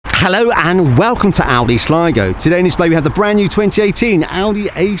Hello and welcome to Audi Sligo. Today in display we have the brand new 2018 Audi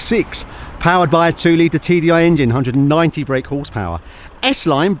A6, powered by a 2-litre TDI engine, 190 brake horsepower.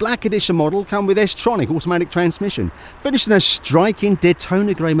 S-Line Black Edition model come with S-tronic automatic transmission, finished in a striking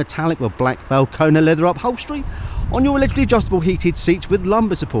Daytona grey metallic with black Valcona leather upholstery on your electrically adjustable heated seats with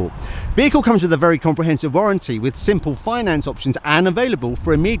lumbar support. Vehicle comes with a very comprehensive warranty with simple finance options and available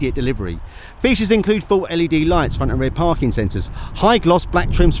for immediate delivery. Features include full LED lights, front and rear parking sensors, high gloss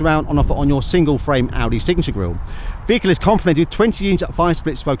black trim surround on offer on your single frame Audi signature grille. Vehicle is complemented with 20-inch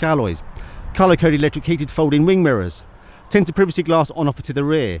 5-split spoke alloys, colour coded electric heated folding wing mirrors, tinted privacy glass on offer to the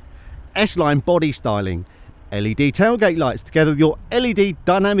rear, S-Line body styling, LED tailgate lights together with your LED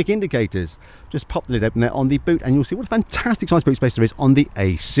dynamic indicators. Just pop the lid open there on the boot and you'll see what a fantastic size boot space there is on the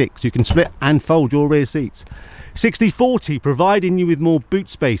A6. You can split and fold your rear seats. 60/40, providing you with more boot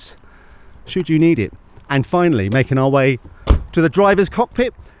space should you need it. And finally, making our way to the driver's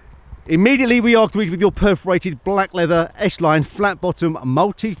cockpit. Immediately we are greeted with your perforated black leather S-Line flat bottom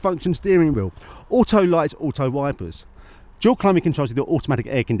multi-function steering wheel, auto lights, auto wipers, dual climate controls with your automatic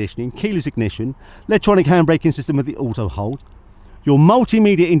air conditioning, keyless ignition, electronic handbraking system with the auto hold, your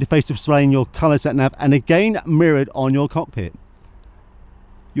multimedia interface displaying your colour sat nav and again mirrored on your cockpit,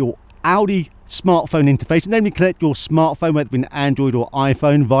 your Audi smartphone interface, and then we connect your smartphone, whether it be Android or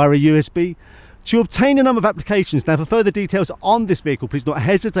iPhone, via a USB to obtain a number of applications. Now, for further details on this vehicle, please do not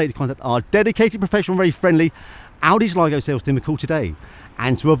hesitate to contact our dedicated, professional, very friendly Audi Sligo sales team. A call today,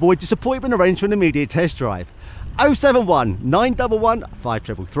 and to avoid disappointment, arrange for an immediate test drive. 071 911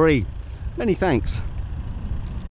 5333. Many thanks.